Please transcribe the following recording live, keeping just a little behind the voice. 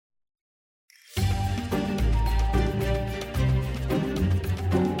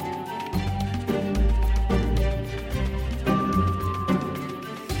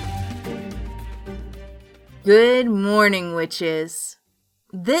Good morning, witches.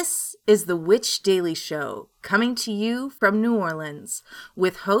 This is the Witch Daily Show, coming to you from New Orleans,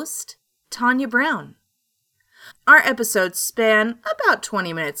 with host Tanya Brown. Our episodes span about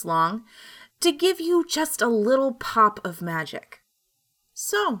 20 minutes long to give you just a little pop of magic.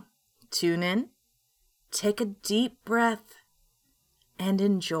 So, tune in, take a deep breath, and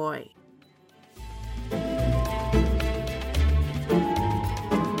enjoy.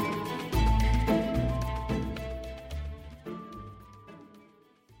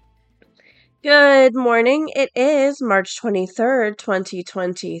 Good morning. It is March 23rd,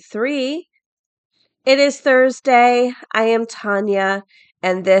 2023. It is Thursday. I am Tanya,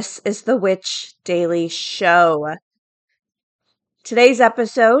 and this is the Witch Daily Show. Today's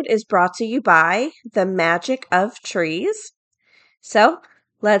episode is brought to you by the magic of trees. So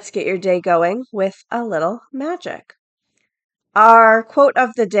let's get your day going with a little magic. Our quote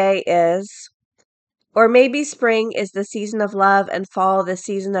of the day is, "Or maybe spring is the season of love and fall the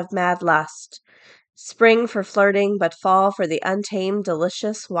season of mad lust. Spring for flirting, but fall for the untamed,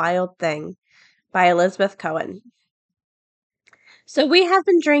 delicious, wild thing," by Elizabeth Cohen. So we have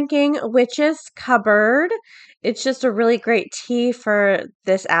been drinking Witch's Cupboard. It's just a really great tea for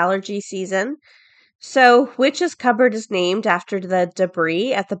this allergy season. So Witch's Cupboard is named after the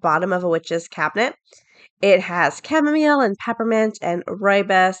debris at the bottom of a witch's cabinet. It has chamomile and peppermint and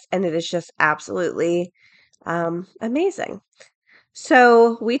rooibos, and it is just absolutely amazing.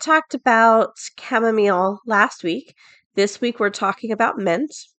 So we talked about chamomile last week. This week we're talking about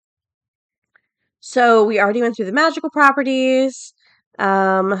mint. So we already went through the magical properties.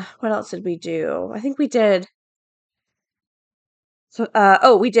 What else did we do? I think we did.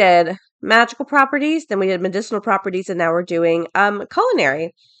 We did magical properties, then we did medicinal properties, and now we're doing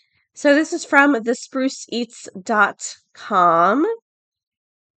culinary. So this is from thespruceeats.com.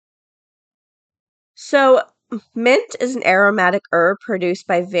 So mint is an aromatic herb produced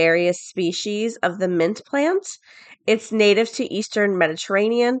by various species of the mint plant. It's native to Eastern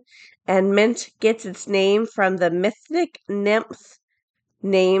Mediterranean, and mint gets its name from the mythic nymph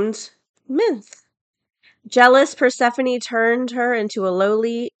named Mint. Jealous Persephone turned her into a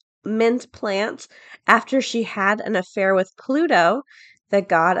lowly mint plant after she had an affair with Pluto, the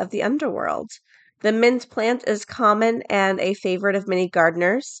god of the underworld. The mint plant is common and a favorite of many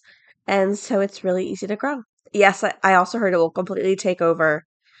gardeners, and so it's really easy to grow. Yes, I also heard it will completely take over.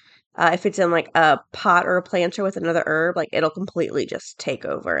 If it's in like a pot or a planter with another herb, like it'll completely just take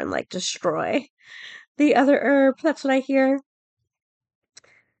over and like destroy the other herb. That's what I hear.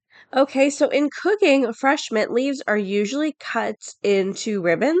 Okay, so in cooking, fresh mint leaves are usually cut into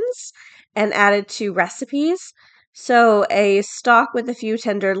ribbons and added to recipes. So a stalk with a few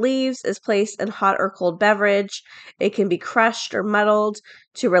tender leaves is placed in hot or cold beverage. It can be crushed or muddled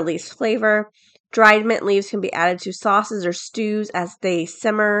to release flavor. Dried mint leaves can be added to sauces or stews as they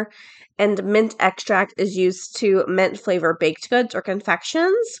simmer. And mint extract is used to mint flavor baked goods or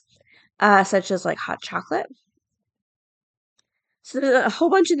confections, such as like hot chocolate. So there's a whole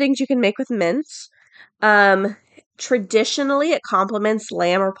bunch of things you can make with mint. Traditionally, it complements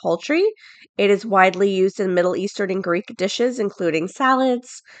lamb or poultry. It is widely used in Middle Eastern and Greek dishes, including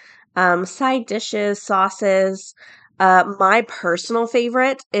salads, side dishes, sauces. My personal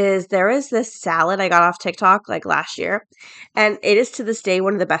favorite is there is this salad I got off TikTok like last year, and it is to this day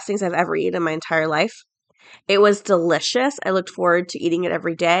one of the best things I've ever eaten in my entire life. It was delicious. I looked forward to eating it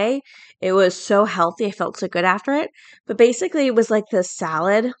every day. It was so healthy. I felt so good after it. But basically, it was like this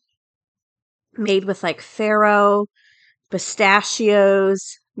salad made with like farro,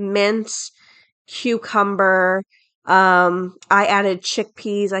 pistachios, mint, cucumber. I added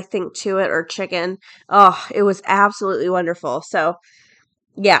chickpeas, I think, to it or chicken. Oh, it was absolutely wonderful. So,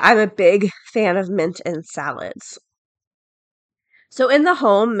 yeah, I'm a big fan of mint in salads. So, in the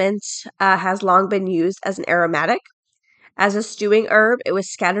home, mint has long been used as an aromatic. As a stewing herb, it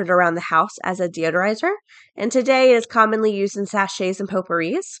was scattered around the house as a deodorizer, and today it is commonly used in sachets and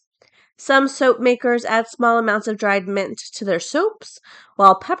potpourris. Some soap makers add small amounts of dried mint to their soaps,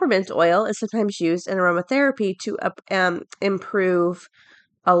 while peppermint oil is sometimes used in aromatherapy to improve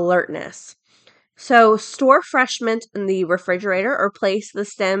alertness. So, store fresh mint in the refrigerator or place the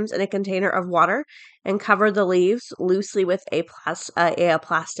stems in a container of water and cover the leaves loosely with a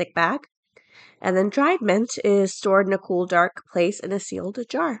plastic bag. And then dried mint is stored in a cool, dark place in a sealed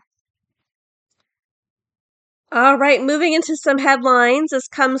jar. All right, moving into some headlines. This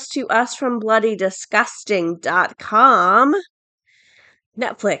comes to us from bloodydisgusting.com.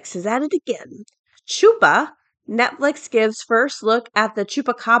 Netflix is at it again. Chupa. Netflix gives first look at the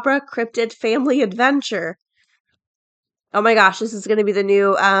Chupacabra cryptid family adventure. Oh my gosh, this is going to be the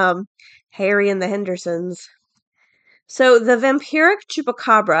new Harry and the Hendersons. So the vampiric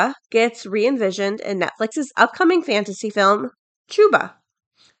chupacabra gets re-envisioned in Netflix's upcoming fantasy film, Chupa.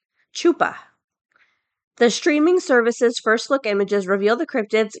 The streaming service's first look images reveal the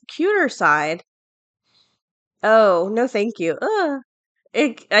cryptid's cuter side. Oh, no thank you.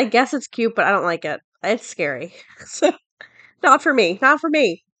 I guess it's cute, but I don't like it. It's scary. So, not for me. Not for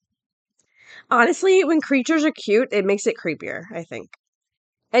me. Honestly, when creatures are cute, it makes it creepier, I think.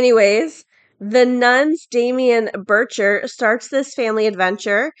 Anyways, the nun's Damien Bircher starts this family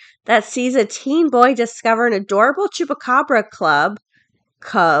adventure that sees a teen boy discover an adorable chupacabra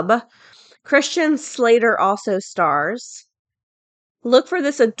cub. Christian Slater also stars. Look for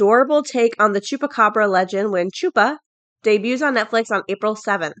this adorable take on the chupacabra legend when Chupa debuts on Netflix on April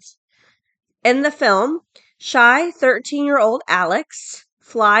 7th. In the film, shy 13-year-old Alex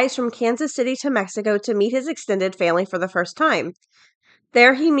flies from Kansas City to Mexico to meet his extended family for the first time.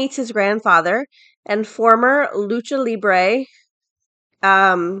 There he meets his grandfather and former lucha libre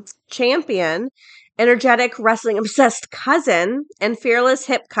champion, energetic wrestling-obsessed cousin, and fearless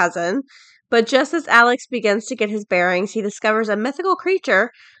hip cousin. But just as Alex begins to get his bearings, he discovers a mythical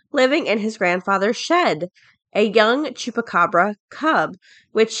creature living in his grandfather's shed, a young chupacabra cub,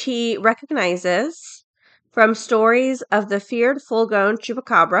 which he recognizes from stories of the feared full-grown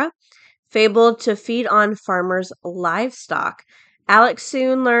chupacabra, fabled to feed on farmers' livestock. Alex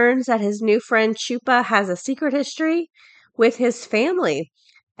soon learns that his new friend Chupa has a secret history with his family,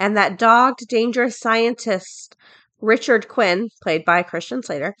 and that dogged, dangerous scientist Richard Quinn, played by Christian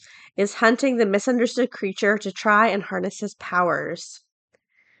Slater, is hunting the misunderstood creature to try and harness his powers.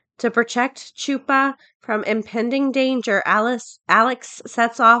 To protect Chupa from impending danger, Alex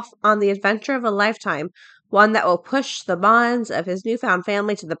sets off on the adventure of a lifetime, one that will push the bonds of his newfound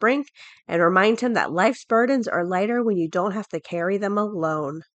family to the brink and remind him that life's burdens are lighter when you don't have to carry them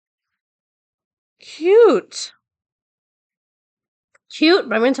alone. Cute,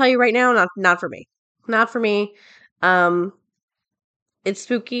 but I'm going to tell you right now, not for me. Not for me. It's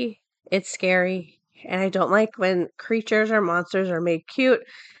spooky, it's scary, and I don't like when creatures or monsters are made cute.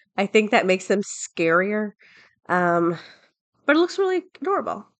 I think that makes them scarier. But it looks really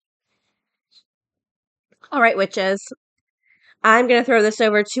adorable. All right, witches. I'm going to throw this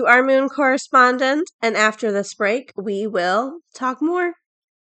over to our moon correspondent, and after this break, we will talk more.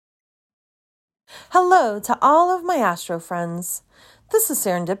 Hello to all of my astro friends. This is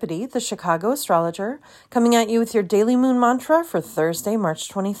Serendipity, the Chicago astrologer, coming at you with your daily moon mantra for Thursday, March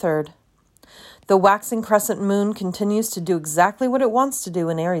 23rd. The waxing crescent moon continues to do exactly what it wants to do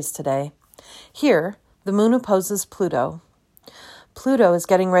in Aries today. Here, the moon opposes Pluto. Pluto is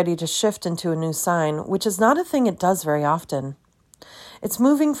getting ready to shift into a new sign, which is not a thing it does very often. It's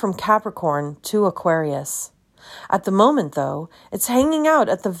moving from Capricorn to Aquarius. At the moment, though, it's hanging out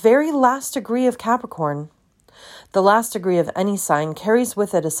at the very last degree of Capricorn. The last degree of any sign carries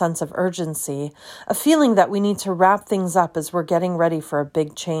with it a sense of urgency, a feeling that we need to wrap things up as we're getting ready for a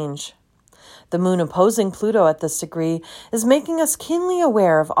big change. The moon opposing Pluto at this degree is making us keenly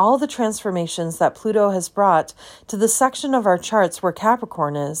aware of all the transformations that Pluto has brought to the section of our charts where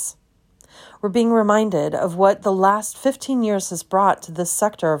Capricorn is. We're being reminded of what the last 15 years has brought to this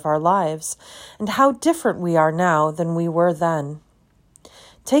sector of our lives and how different we are now than we were then.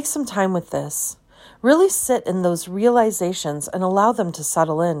 Take some time with this. Really sit in those realizations and allow them to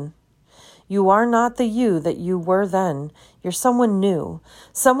settle in. You are not the you that you were then. You're someone new,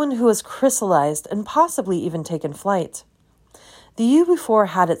 someone who has crystallized and possibly even taken flight. The you before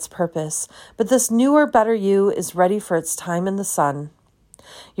had its purpose, but this newer, better you is ready for its time in the sun.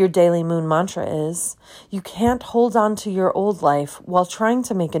 Your daily moon mantra is, you can't hold on to your old life while trying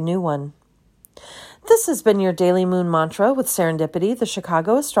to make a new one. This has been your daily moon mantra with Serendipity, the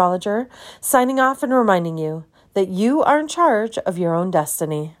Chicago astrologer, signing off and reminding you that you are in charge of your own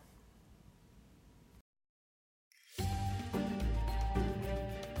destiny.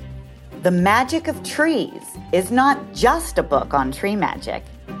 The Magic of Trees is not just a book on tree magic.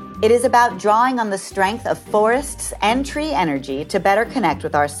 It is about drawing on the strength of forests and tree energy to better connect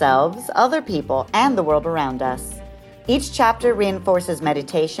with ourselves, other people, and the world around us. Each chapter reinforces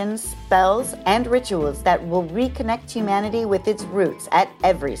meditations, spells, and rituals that will reconnect humanity with its roots at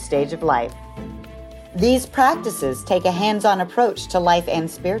every stage of life. These practices take a hands-on approach to life and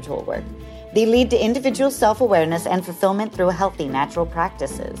spiritual work. They lead to individual self-awareness and fulfillment through healthy, natural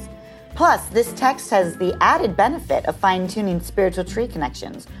practices. Plus, this text has the added benefit of fine-tuning spiritual tree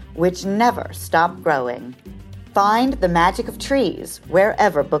connections, which never stop growing. Find The Magic of Trees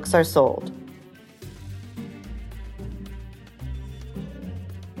wherever books are sold.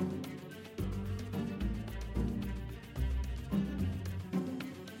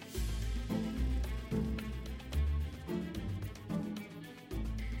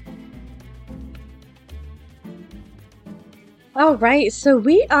 All right, so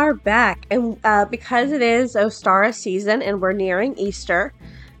we are back, and because it is Ostara season and we're nearing Easter,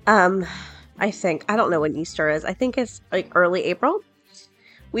 um, I don't know when Easter is. I think it's like early April.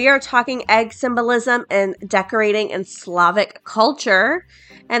 We are talking egg symbolism and decorating in Slavic culture.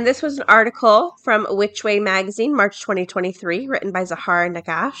 And this was an article from Which Way magazine, March 2023, written by Zahara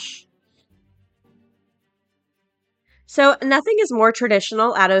Nagash. So, nothing is more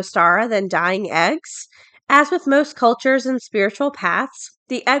traditional at Ostara than dyeing eggs. As with most cultures and spiritual paths,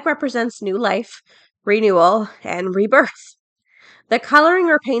 the egg represents new life, renewal, and rebirth. The coloring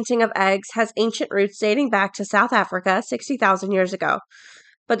or painting of eggs has ancient roots dating back to South Africa 60,000 years ago.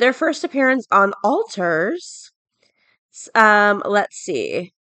 But their first appearance on altars, let's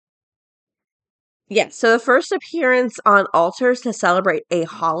see. Yes, so the first appearance on altars to celebrate a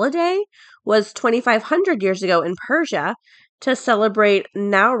holiday was 2,500 years ago in Persia to celebrate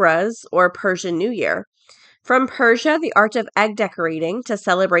Nowruz, or Persian New Year. From Persia, the art of egg decorating to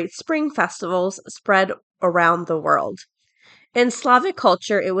celebrate spring festivals spread around the world. In Slavic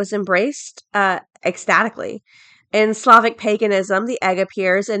culture, it was embraced ecstatically. In Slavic paganism, the egg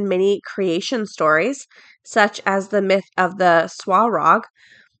appears in many creation stories, such as the myth of the Swarog,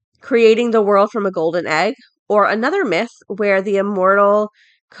 creating the world from a golden egg, or another myth where the immortal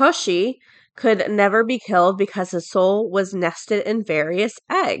Koshi could never be killed because his soul was nested in various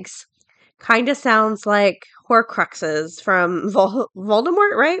eggs. Kind of sounds like Horcruxes from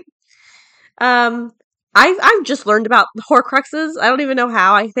Voldemort, right? Um, I've just learned about Horcruxes. I don't even know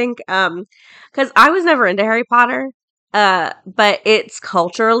how. I think because I was never into Harry Potter, but it's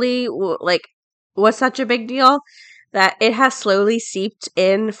culturally like was such a big deal that it has slowly seeped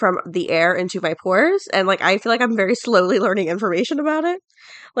in from the air into my pores, and like I feel like I'm very slowly learning information about it,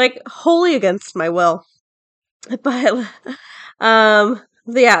 like wholly against my will.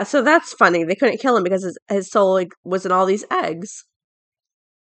 But yeah, so that's funny. They couldn't kill him because his soul like, was in all these eggs.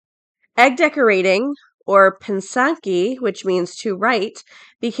 Egg decorating, or pensanki, which means to write,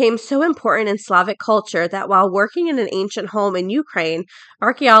 became so important in Slavic culture that while working in an ancient home in Ukraine,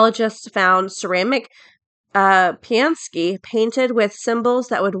 archaeologists found ceramic piansky painted with symbols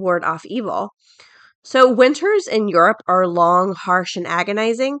that would ward off evil. So winters in Europe are long, harsh, and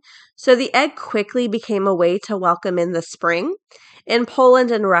agonizing, so the egg quickly became a way to welcome in the spring. In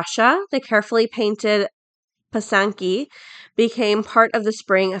Poland and Russia, the carefully painted Pasanki became part of the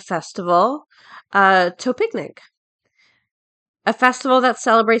spring festival, Topicnic, a festival that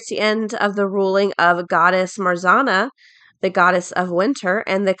celebrates the end of the ruling of goddess Marzana, the goddess of winter,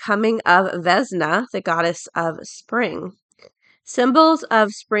 and the coming of Vesna, the goddess of spring. Symbols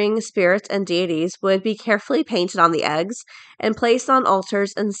of spring spirits and deities would be carefully painted on the eggs and placed on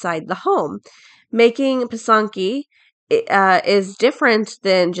altars inside the home. Making Pasanki is different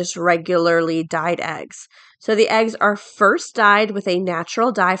than just regularly dyed eggs. So the eggs are first dyed with a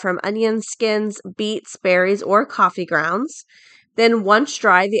natural dye from onion skins, beets, berries, or coffee grounds. Then, once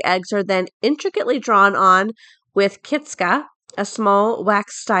dry, the eggs are then intricately drawn on with kitska, a small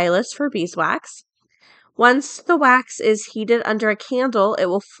wax stylus for beeswax. Once the wax is heated under a candle, it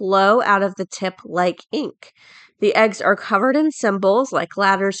will flow out of the tip like ink. The eggs are covered in symbols like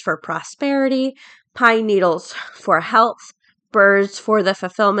ladders for prosperity, pine needles for health, birds for the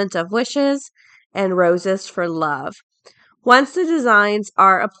fulfillment of wishes, and roses for love. Once the designs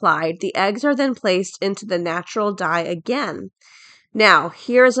are applied, the eggs are then placed into the natural dye again. Now,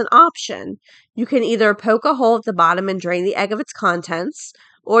 here's an option. You can either poke a hole at the bottom and drain the egg of its contents,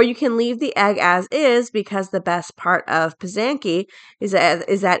 or you can leave the egg as is because the best part of Pizanki is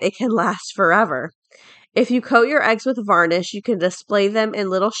that it can last forever. If you coat your eggs with varnish, you can display them in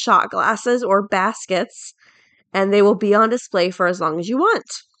little shot glasses or baskets, and they will be on display for as long as you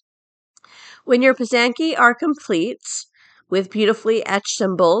want. When your Pizanki are complete with beautifully etched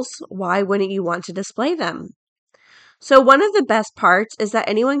symbols, why wouldn't you want to display them? So one of the best parts is that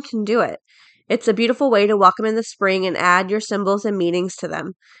anyone can do it. It's a beautiful way to welcome in the spring and add your symbols and meanings to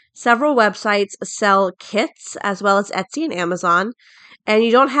them. Several websites sell kits as well as Etsy and Amazon, and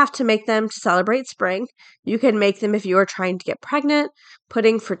you don't have to make them to celebrate spring. You can make them if you are trying to get pregnant,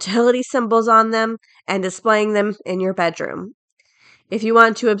 putting fertility symbols on them, and displaying them in your bedroom. If you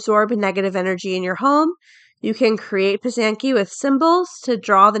want to absorb negative energy in your home, you can create Pizanki with symbols to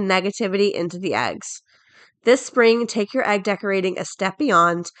draw the negativity into the eggs. This spring, take your egg decorating a step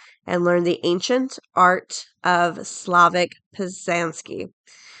beyond and learn the ancient art of Slavic Pizanski.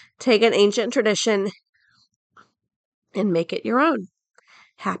 Take an ancient tradition and make it your own.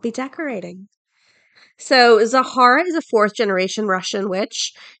 Happy decorating. So, Zahara is a fourth generation Russian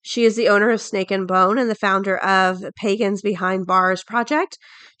witch. She is the owner of Snake and Bone and the founder of Pagans Behind Bars Project.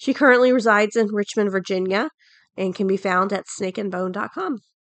 She currently resides in Richmond, Virginia. and can be found at snakeandbone.com.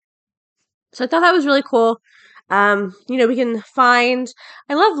 So I thought that was really cool. We can find,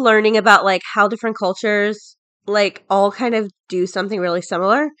 I love learning about like how different cultures like all kind of do something really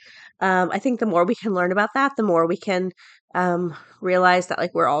similar. I think the more we can learn about that, the more we can realize that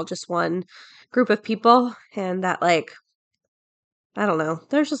like we're all just one group of people, and that like, I don't know,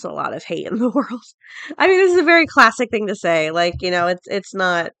 there's just a lot of hate in the world. I mean, this is a very classic thing to say. Like, it's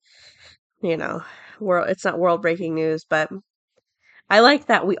not, it's not world breaking news, but I like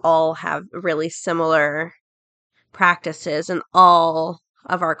that we all have really similar practices in all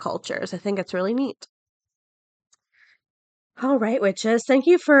of our cultures. I think it's really neat. All right, witches, thank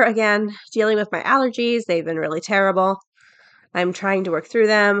you for, again, dealing with my allergies. They've been really terrible. I'm trying to work through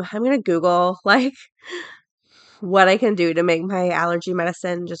them. I'm going to Google, like, what I can do to make my allergy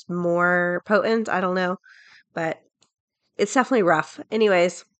medicine just more potent. I don't know, but it's definitely rough.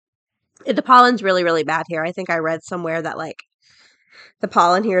 Anyways, the pollen's really, really bad here. I think I read somewhere that, like, the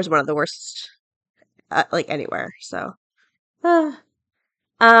pollen here is one of the worst, like, anywhere. So,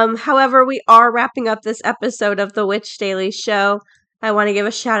 however, we are wrapping up this episode of the Witch Daily Show. I want to give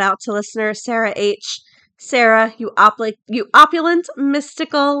a shout out to listener Sarah H. Sarah, you opulent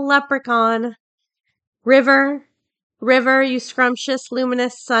mystical leprechaun. River, you scrumptious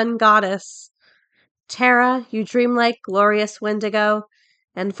luminous sun goddess. Tara, you dreamlike glorious wendigo.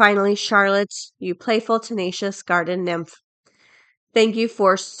 And finally, Charlotte, you playful tenacious garden nymph. Thank you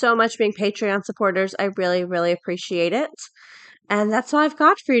for so much being Patreon supporters. I really, really appreciate it. And that's all I've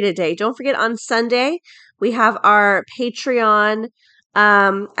got for you today. Don't forget, on Sunday, we have our Patreon.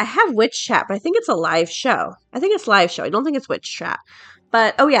 I have Witch Chat, but I think it's a live show. I don't think it's Witch Chat.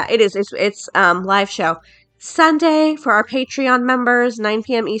 But, oh yeah, it is. It's live show. Sunday, for our Patreon members, 9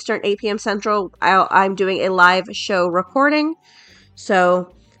 p.m. Eastern, 8 p.m. Central, I'm doing a live show recording.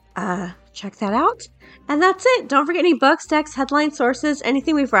 So, check that out. And that's it. Don't forget, any books, texts, headline sources,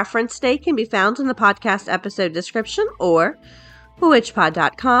 anything we've referenced today can be found in the podcast episode description or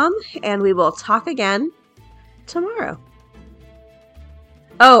witchpod.com, and we will talk again tomorrow.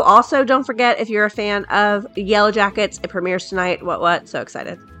 Oh, also, don't forget, if you're a fan of Yellow Jackets, it premieres tonight. What? So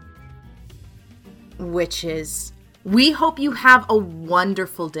excited. Witches, we hope you have a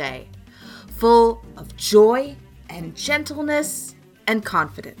wonderful day, full of joy and gentleness and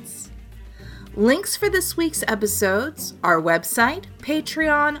confidence. Links for this week's episodes, our website,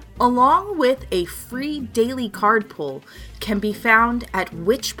 Patreon, along with a free daily card pull can be found at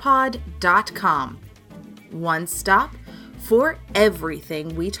witchpod.com. One stop for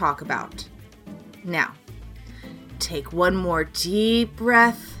everything we talk about. Now, take one more deep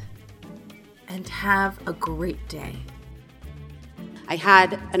breath and have a great day. I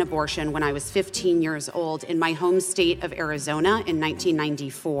had an abortion when I was 15 years old in my home state of Arizona in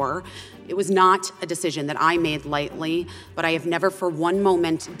 1994. It was not a decision that I made lightly, but I have never for one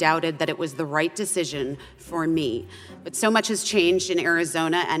moment doubted that it was the right decision for me. But so much has changed in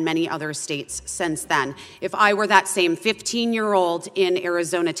Arizona and many other states since then. If I were that same 15-year-old in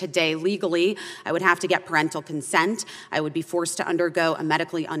Arizona today legally, I would have to get parental consent. I would be forced to undergo a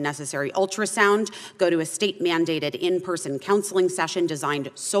medically unnecessary ultrasound, go to a state-mandated in-person counseling session designed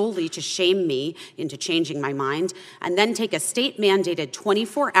solely to shame me into changing my mind, and then take a state-mandated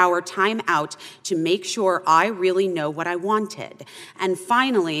 24-hour time out to make sure I really know what I wanted. And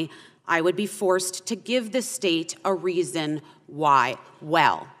finally, I would be forced to give the state a reason why.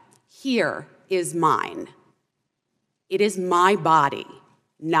 Well, here is mine. It is my body,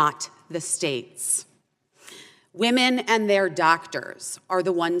 not the state's. Women and their doctors are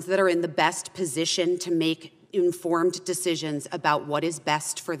the ones that are in the best position to make informed decisions about what is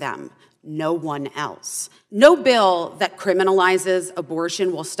best for them. No one else. No bill that criminalizes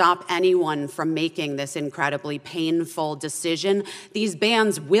abortion will stop anyone from making this incredibly painful decision. These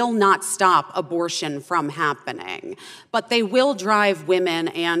bans will not stop abortion from happening, but they will drive women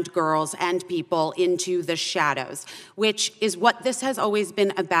and girls and people into the shadows, which is what this has always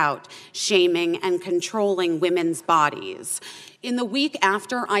been about, shaming and controlling women's bodies. In the week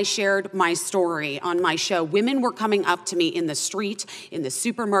after I shared my story on my show, women were coming up to me in the street, in the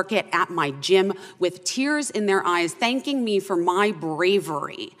supermarket, at my gym, with tears in their eyes, thanking me for my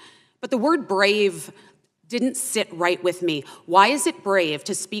bravery. But the word brave didn't sit right with me. Why is it brave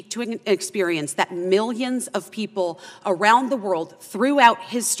to speak to an experience that millions of people around the world throughout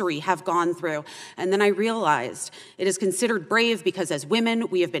history have gone through? And then I realized it is considered brave because as women,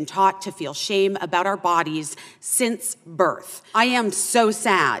 we have been taught to feel shame about our bodies since birth. I am so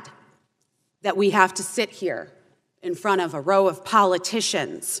sad that we have to sit here in front of a row of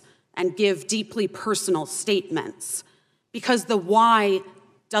politicians and give deeply personal statements, because the why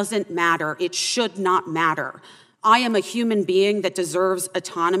doesn't matter. It should not matter. I am a human being that deserves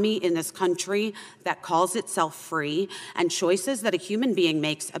autonomy in this country that calls itself free, and choices that a human being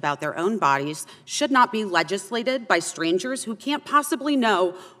makes about their own bodies should not be legislated by strangers who can't possibly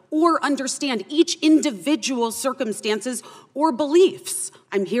know or understand each individual's circumstances or beliefs.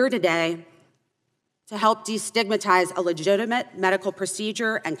 I'm here today to help destigmatize a legitimate medical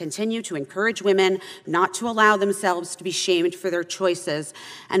procedure and continue to encourage women not to allow themselves to be shamed for their choices.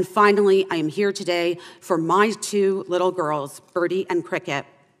 And finally, I am here today for my two little girls, Birdie and Cricket.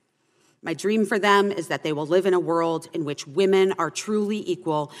 My dream for them is that they will live in a world in which women are truly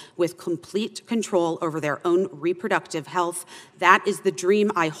equal with complete control over their own reproductive health. That is the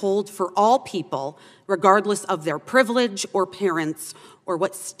dream I hold for all people, regardless of their privilege or parents or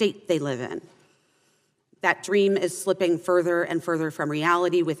what state they live in. That dream is slipping further and further from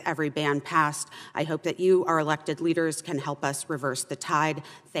reality with every ban passed. I hope that you, our elected leaders, can help us reverse the tide.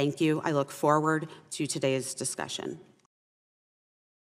 Thank you. I look forward to today's discussion.